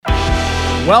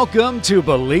Welcome to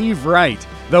Believe Right,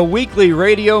 the weekly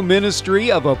radio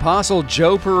ministry of Apostle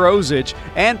Joe Perosic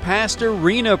and Pastor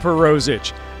Rena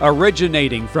Perosic,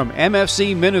 originating from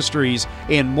MFC Ministries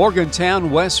in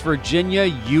Morgantown, West Virginia,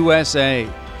 USA.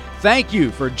 Thank you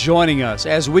for joining us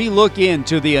as we look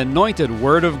into the anointed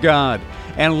Word of God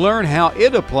and learn how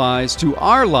it applies to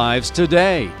our lives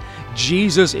today.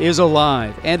 Jesus is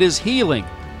alive and is healing,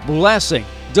 blessing,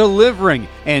 delivering,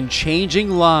 and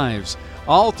changing lives,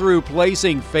 all through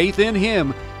placing faith in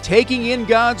Him, taking in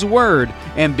God's Word,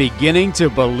 and beginning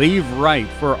to believe right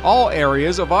for all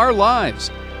areas of our lives.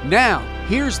 Now,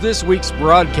 here's this week's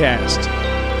broadcast.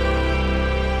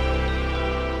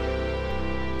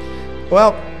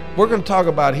 Well, we're going to talk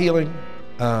about healing.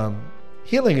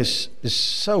 Healing is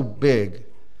so big.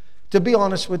 To be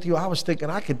honest with you, I was thinking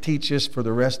I could teach this for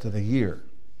the rest of the year.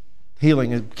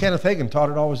 Healing, Kenneth Hagin taught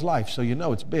it all his life, so you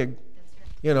know it's big.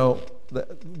 You know,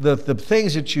 the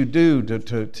things that you do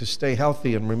to stay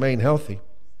healthy and remain healthy.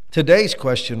 Today's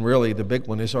question, really, the big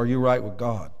one is, are you right with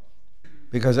God?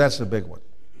 Because that's the big one.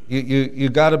 You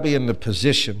got to be in the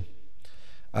position.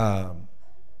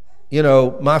 You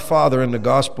know, my father in the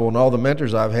gospel and all the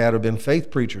mentors I've had have been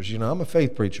faith preachers. You know, I'm a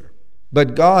faith preacher.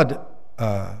 But God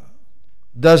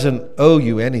doesn't owe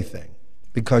you anything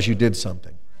because you did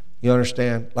something. You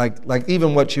understand? Like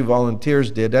even what you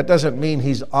volunteers did, that doesn't mean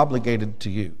He's obligated to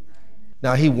you.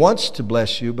 Now, He wants to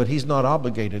bless you, but He's not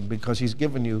obligated because He's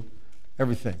given you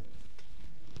everything.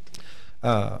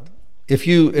 If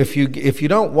you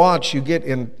don't watch, you get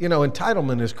in. You know,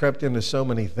 entitlement has crept into so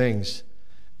many things,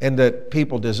 and that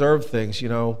people deserve things. You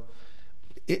know,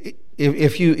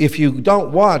 if you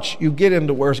don't watch, you get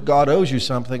into where God owes you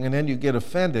something, and then you get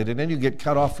offended, and then you get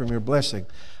cut off from your blessing.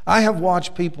 I have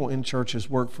watched people in churches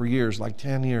work for years, like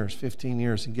 10 years, 15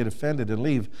 years, and get offended and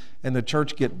leave, and the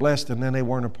church get blessed, and then they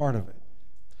weren't a part of it.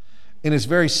 And it's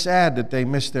very sad that they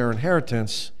missed their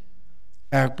inheritance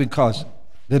because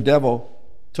the devil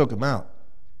took them out.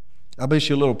 I'll bet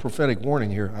you a little prophetic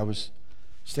warning here. I was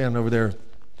standing over there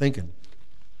thinking.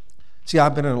 See,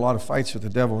 I've been in a lot of fights with the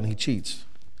devil, and he cheats.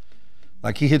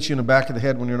 Like he hits you in the back of the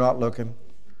head when you're not looking.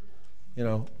 You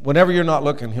know, whenever you're not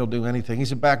looking, he'll do anything.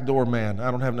 He's a backdoor man. I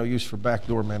don't have no use for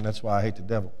backdoor men. That's why I hate the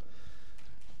devil.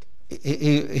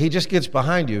 He just gets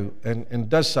behind you and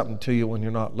does something to you when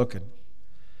you're not looking.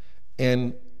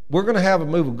 And we're going to have a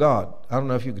move of God. I don't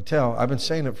know if you could tell. I've been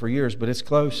saying it for years, but it's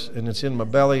close, and it's in my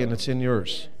belly, and it's in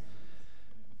yours.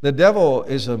 The devil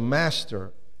is a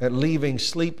master at leaving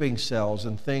sleeping cells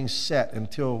and things set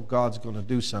until God's going to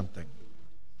do something.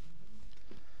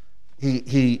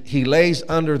 He lays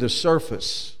under the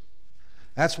surface.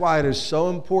 That's why it is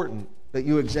so important that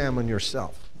you examine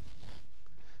yourself.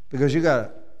 Because you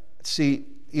got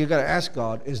to ask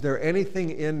God, is there anything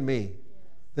in me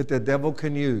that the devil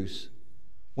can use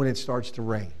when it starts to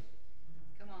rain?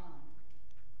 Come on.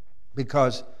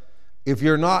 Because if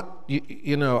you're not,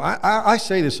 you know, I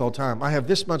say this all the time. I have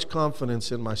this much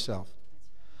confidence in myself.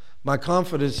 My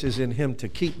confidence is in Him to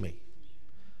keep me.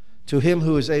 To Him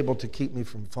who is able to keep me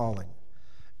from falling.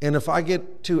 And if I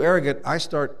get too arrogant, I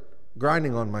start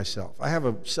grinding on myself. I have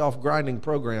a self-grinding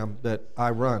program that I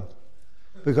run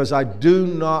because I do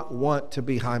not want to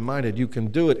be high-minded. You can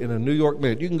do it in a New York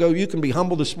minute. You can be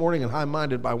humble this morning and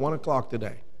high-minded by 1 o'clock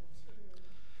today.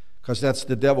 Because that's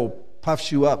the devil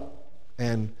puffs you up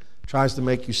and tries to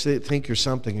make you think you're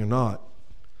something you're not.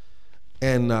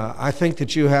 And I think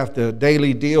that you have to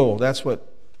daily deal. That's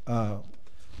what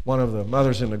one of the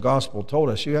mothers in the gospel told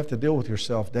us. You have to deal with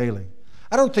yourself daily.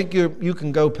 I don't think you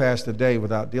can go past a day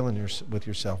without dealing with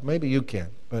yourself. Maybe you can,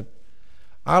 but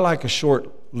I like a short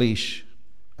leash.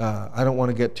 I don't want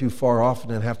to get too far off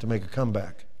and then have to make a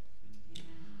comeback.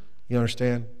 You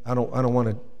understand? I don't want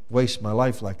to waste my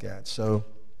life like that. So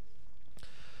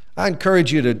I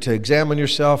encourage you to examine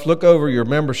yourself. Look over your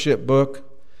membership book.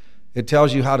 It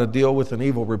tells you how to deal with an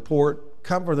evil report.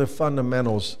 Cover the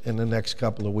fundamentals in the next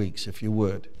couple of weeks, if you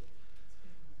would.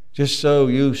 Just so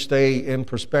you stay in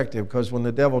perspective, because when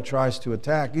the devil tries to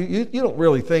attack, you don't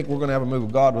really think we're going to have a move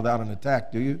of God without an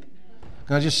attack, do you?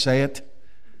 Can I just say it?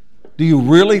 Do you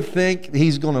really think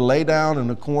He's going to lay down in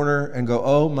the corner and go,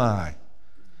 oh my,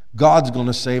 God's going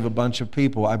to save a bunch of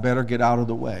people, I better get out of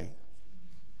the way?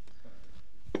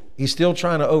 He's still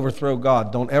trying to overthrow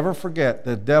God. Don't ever forget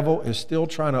the devil is still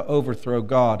trying to overthrow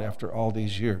God after all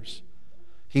these years.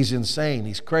 He's insane.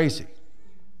 He's crazy.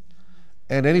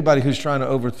 And anybody who's trying to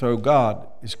overthrow God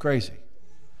is crazy.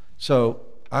 So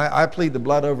I plead the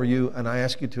blood over you, and I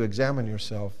ask you to examine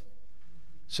yourself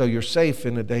so you're safe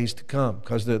in the days to come.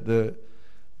 Because the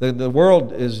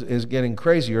world is getting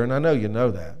crazier, and I know you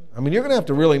know that. I mean, you're going to have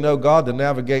to really know God to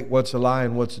navigate what's a lie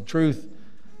and what's the truth.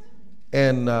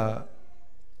 And there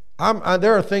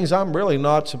are things I'm really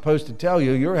not supposed to tell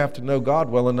you. You have to know God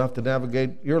well enough to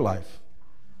navigate your life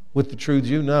with the truths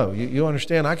you know. You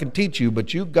understand? I can teach you,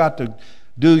 but you've got to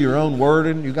do your own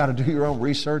wording. You've got to do your own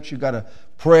research. You've got to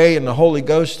pray in the Holy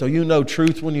Ghost so you know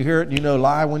truth when you hear it and you know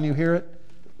lie when you hear it.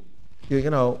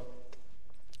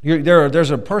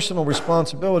 There's a personal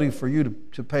responsibility for you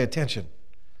to pay attention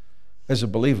as a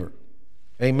believer.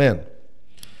 Amen.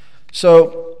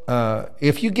 So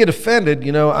if you get offended,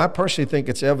 I personally think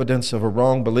it's evidence of a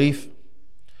wrong belief.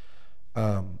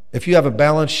 If you have a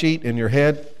balance sheet in your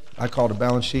head, I call it a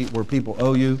balance sheet where people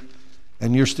owe you,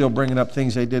 and you're still bringing up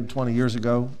things they did 20 years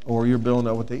ago, or you're building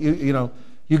up what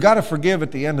you got to forgive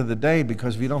at the end of the day,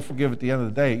 because if you don't forgive at the end of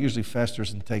the day, it usually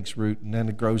festers and takes root, and then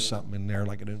it grows something in there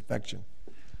like an infection.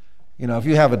 If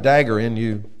you have a dagger in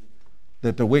you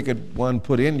that the wicked one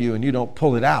put in you and you don't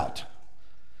pull it out,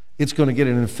 it's going to get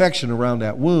an infection around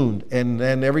that wound, and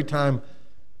then every time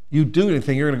you do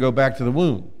anything, you're going to go back to the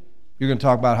wound. You're going to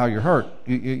talk about how you're hurt.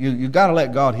 You got to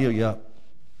let God heal you up.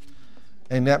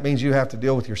 And that means you have to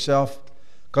deal with yourself.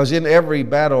 Because in every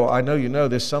battle, I know you know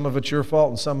this, some of it's your fault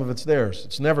and some of it's theirs.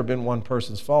 It's never been one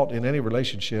person's fault in any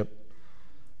relationship.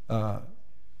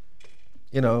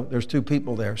 There's two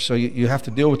people there. So you have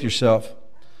to deal with yourself.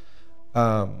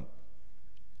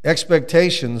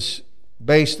 Expectations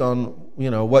based on,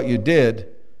 what you did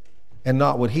and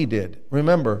not what he did.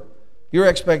 Remember, your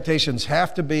expectations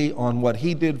have to be on what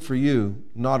he did for you,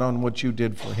 not on what you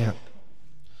did for him.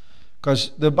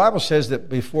 Because the Bible says that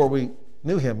before we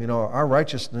knew him, our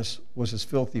righteousness was as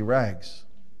filthy rags.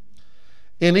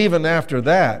 And even after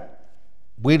that,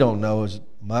 we don't know as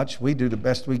much. We do the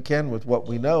best we can with what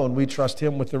we know, and we trust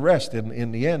him with the rest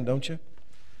in the end, don't you?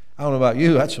 I don't know about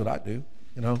you, that's what I do.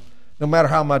 No matter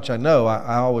how much I know,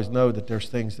 I always know that there's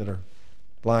things that are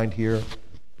blind here,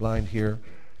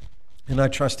 and I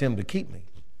trust him to keep me.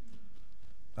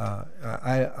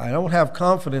 I don't have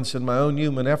confidence in my own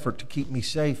human effort to keep me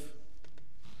safe.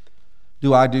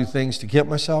 Do I do things to keep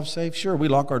myself safe? Sure, we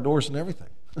lock our doors and everything.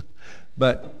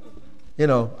 But,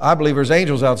 I believe there's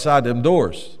angels outside them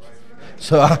doors.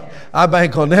 So I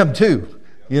bank on them too.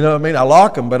 You know what I mean? I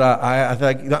lock them, but I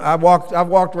think I've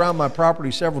walked around my property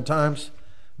several times.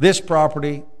 This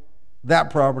property, that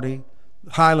property,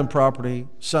 Highland property,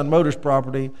 Sun Motors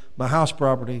property, my house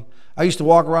property. I used to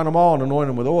walk around them all and anoint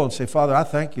them with oil and say, Father, I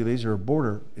thank you. These are a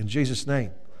border in Jesus'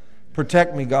 name.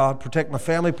 Protect me, God. Protect my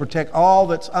family. Protect all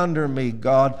that's under me,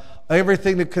 God.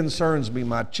 Everything that concerns me,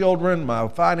 my children, my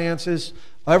finances,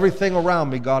 everything around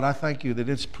me, God, I thank you that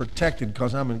it's protected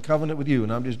because I'm in covenant with you,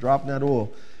 and I'm just dropping that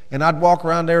oil. And I'd walk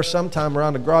around there sometime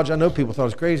around the garage. I know people thought it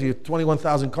was crazy.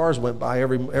 21,000 cars went by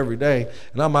every day,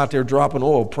 and I'm out there dropping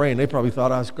oil, praying. They probably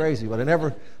thought I was crazy, but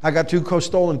I got 2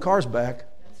 stolen cars back.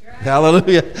 That's right.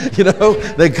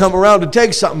 Hallelujah. They come around to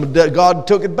take something, but God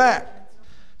took it back.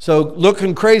 So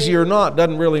looking crazy or not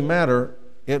doesn't really matter.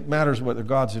 It matters whether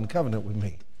God's in covenant with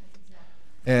me.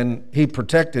 And he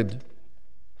protected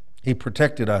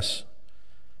us.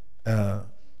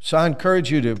 So I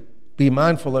encourage you to be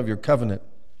mindful of your covenant.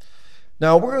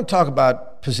 Now we're going to talk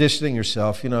about positioning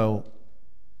yourself. Turn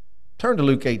to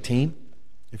Luke 18,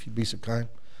 if you'd be so kind.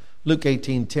 Luke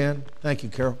 18:10. Thank you,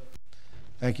 Carol.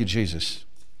 Thank you, Jesus.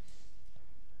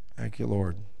 Thank you,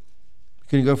 Lord.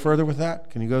 Can you go further with that?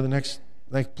 Can you go to the next?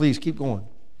 Please keep going.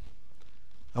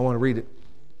 I want to read it.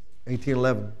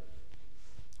 18:11.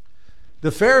 The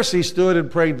Pharisee stood and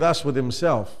prayed thus with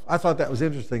himself. I thought that was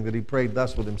interesting that he prayed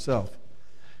thus with himself.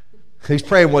 He's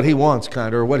praying what he wants,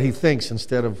 or what he thinks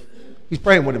instead of, he's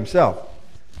praying with himself.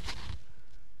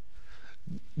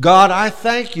 God, I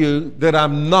thank you that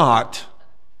I'm not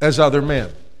as other men.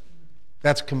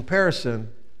 That's comparison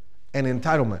and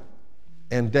entitlement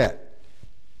and debt.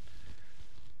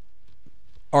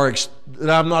 Or that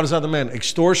I'm not as other men,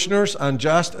 extortioners,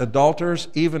 unjust, adulterers,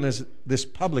 even as this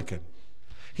publican.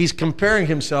 He's comparing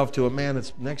himself to a man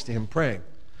that's next to him praying.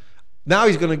 Now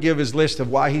he's going to give his list of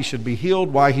why he should be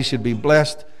healed, why he should be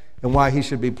blessed, and why he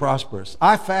should be prosperous.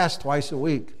 I fast twice a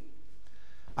week.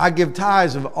 I give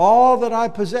tithes of all that I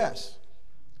possess.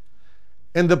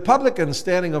 And the publican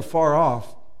standing afar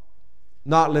off,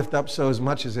 not lift up so as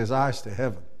much as his eyes to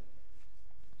heaven,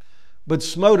 but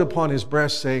smote upon his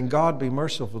breast, saying, God, be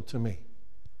merciful to me,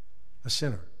 a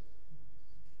sinner.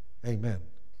 Amen.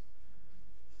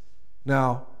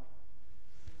 Now,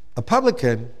 a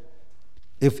publican,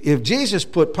 if Jesus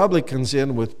put publicans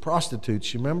in with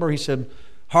prostitutes, you remember he said,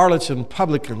 harlots and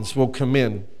publicans will come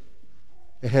in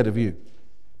ahead of you.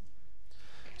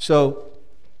 So,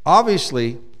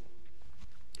 obviously,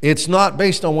 it's not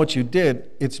based on what you did,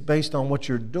 it's based on what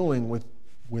you're doing with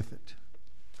it.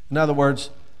 In other words,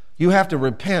 you have to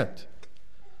repent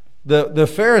The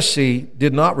Pharisee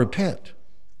did not repent.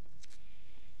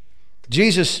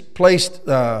 Jesus placed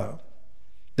them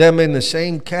in the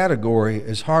same category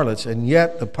as harlots, and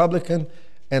yet the publican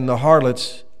and the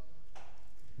harlots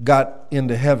got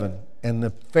into heaven. And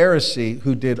the Pharisee,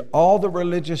 who did all the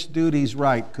religious duties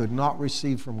right, could not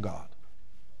receive from God.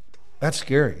 That's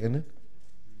scary, isn't it?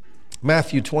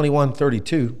 Matthew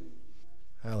 21:32.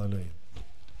 Hallelujah.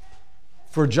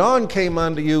 For John came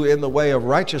unto you in the way of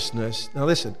righteousness. Now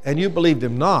listen, and you believed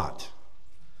him not.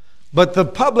 But the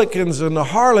publicans and the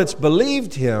harlots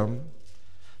believed him.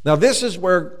 Now this is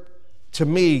where, to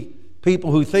me,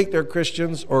 people who think they're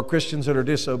Christians or Christians that are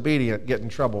disobedient get in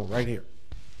trouble right here.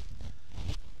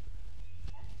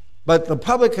 But the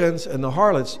publicans and the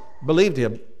harlots believed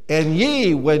him. And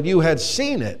ye, when you had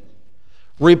seen it,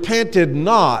 repented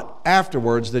not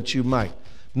afterwards that you might.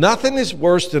 Nothing is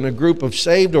worse than a group of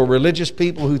saved or religious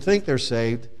people who think they're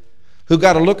saved, who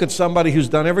got to look at somebody who's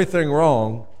done everything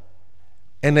wrong,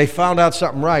 and they found out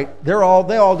something right. They all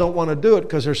don't want to do it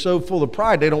because they're so full of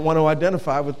pride, they don't want to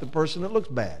identify with the person that looks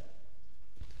bad.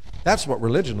 That's what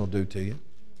religion will do to you.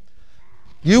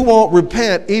 You won't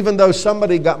repent even though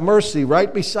somebody got mercy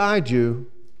right beside you,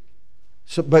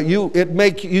 but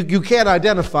you can't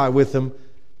identify with them.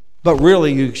 But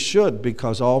really you should,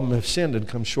 because all have sinned and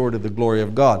come short of the glory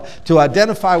of God. To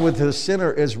identify with the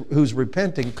sinner who's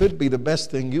repenting could be the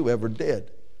best thing you ever did.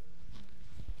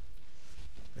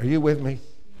 Are you with me?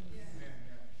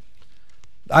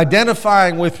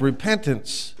 Identifying with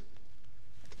repentance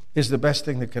is the best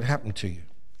thing that could happen to you.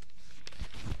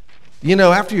 You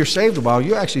know, after you're saved a while,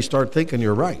 you actually start thinking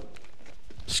you're right.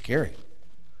 It's scary.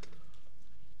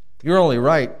 You're only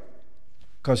right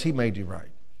because He made you right.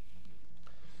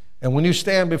 And when you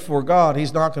stand before God,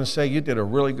 He's not going to say, you did a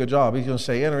really good job. He's going to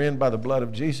say, enter in by the blood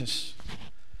of Jesus,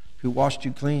 who washed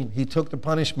you clean. He took the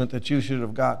punishment that you should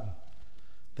have gotten.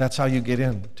 That's how you get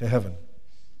into heaven.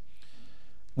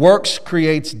 Works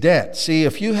creates debt. See,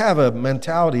 if you have a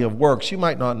mentality of works, you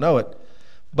might not know it,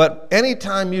 but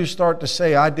anytime you start to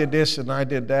say, I did this and I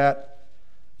did that,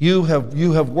 you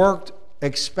have worked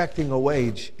expecting a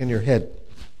wage in your head.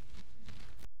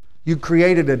 You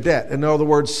created a debt. In other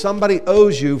words, somebody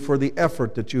owes you for the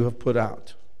effort that you have put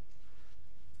out.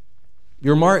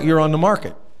 You're on the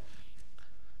market.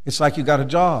 It's like you got a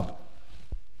job.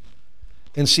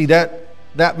 And see,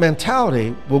 that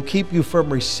mentality will keep you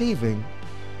from receiving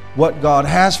what God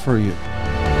has for you.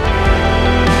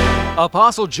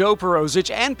 Apostle Joe Perosic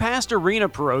and Pastor Rena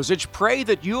Perosic pray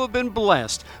that you have been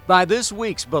blessed by this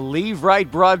week's Believe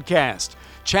Right broadcast.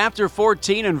 Chapter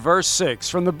 14 and verse 6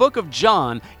 from the book of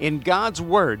John in God's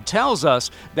Word tells us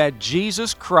that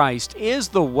Jesus Christ is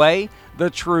the way,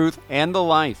 the truth, and the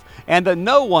life, and that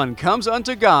no one comes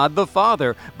unto God the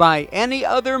Father by any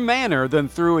other manner than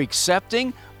through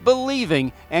accepting,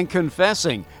 believing, and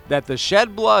confessing that the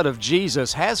shed blood of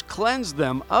Jesus has cleansed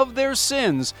them of their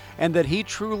sins and that He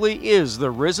truly is the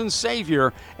risen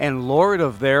Savior and Lord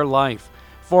of their life.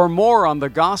 For more on the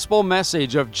gospel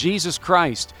message of Jesus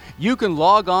Christ, you can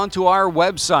log on to our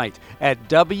website at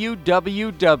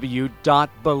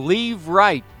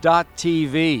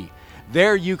www.believeright.tv.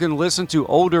 There you can listen to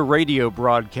older radio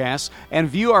broadcasts and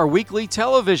view our weekly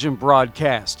television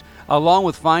broadcast, along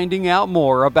with finding out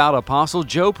more about Apostle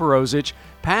Joe Perosic,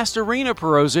 Pastor Rena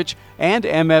Perosic, and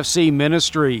MFC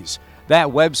Ministries. That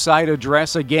website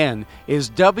address again is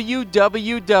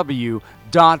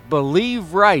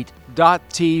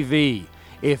www.believeright.tv.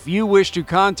 If you wish to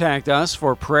contact us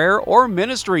for prayer or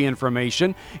ministry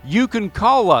information, you can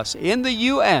call us in the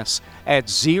U.S. at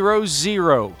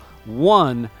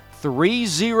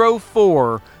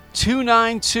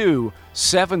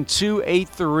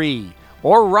 001-304-292-7283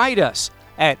 or write us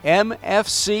at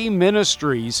MFC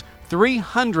Ministries,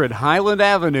 300 Highland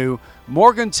Avenue,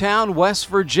 Morgantown, West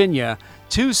Virginia,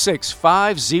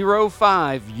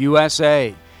 26505,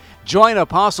 USA. Join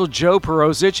Apostle Joe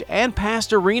Perosic and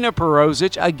Pastor Rena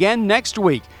Perosic again next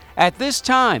week at this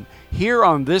time here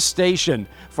on this station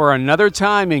for another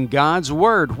time in God's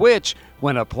Word, which,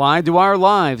 when applied to our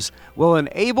lives, will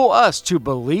enable us to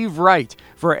believe right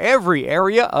for every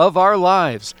area of our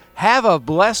lives. Have a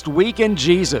blessed week in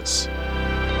Jesus.